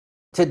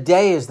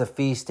Today is the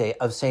feast day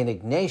of St.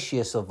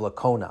 Ignatius of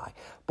Makonah.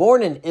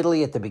 Born in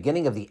Italy at the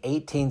beginning of the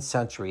 18th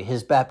century,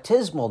 his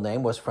baptismal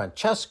name was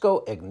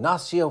Francesco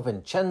Ignacio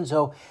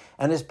Vincenzo,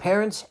 and his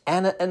parents,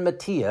 Anna and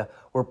Mattia,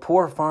 were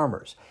poor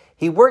farmers.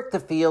 He worked the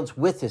fields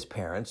with his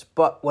parents,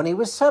 but when he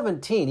was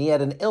 17, he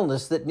had an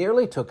illness that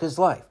nearly took his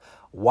life.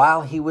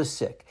 While he was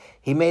sick,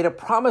 he made a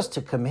promise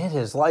to commit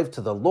his life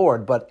to the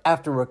Lord, but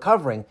after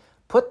recovering,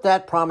 put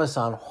that promise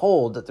on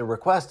hold at the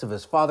request of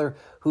his father,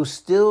 who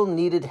still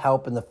needed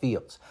help in the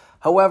fields.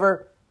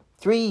 However,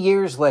 3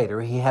 years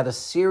later, he had a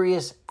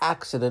serious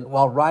accident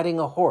while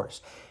riding a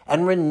horse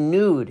and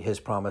renewed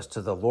his promise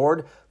to the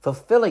Lord,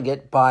 fulfilling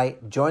it by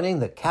joining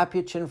the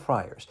Capuchin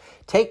friars.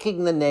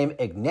 Taking the name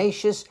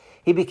Ignatius,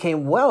 he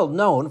became well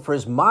known for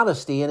his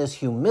modesty and his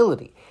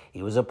humility.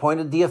 He was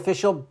appointed the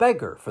official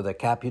beggar for the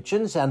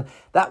Capuchins, and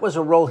that was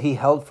a role he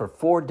held for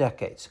 4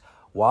 decades.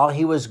 While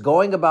he was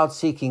going about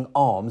seeking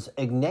alms,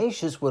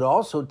 Ignatius would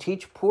also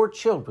teach poor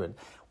children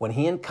when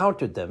he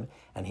encountered them,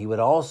 and he would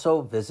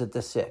also visit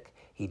the sick.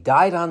 He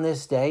died on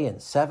this day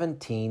in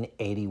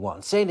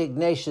 1781. St.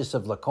 Ignatius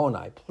of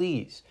Makonah,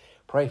 please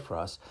pray for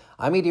us.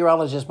 I'm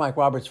meteorologist Mike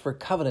Roberts for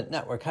Covenant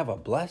Network. Have a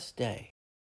blessed day.